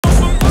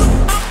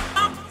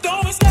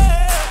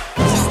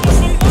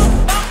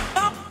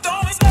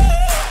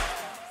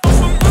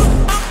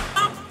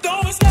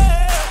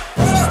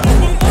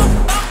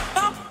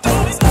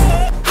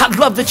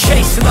love the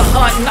chase and the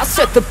hunt, and I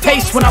set the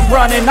pace when I'm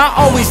running. I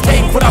always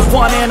take what I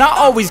want and I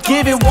always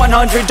give it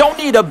 100. Don't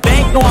need a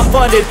bank, no I'm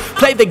funded.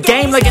 Play the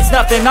game like it's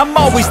nothing. I'm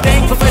always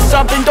thankful for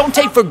something. Don't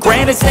take for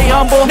granted, stay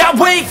humble. Now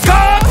wake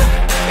up!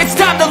 It's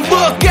time to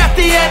look at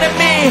the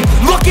enemy.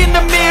 Look in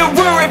the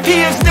mirror if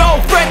he is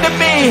no friend to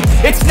me.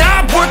 It's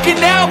not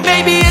working out,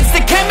 maybe it's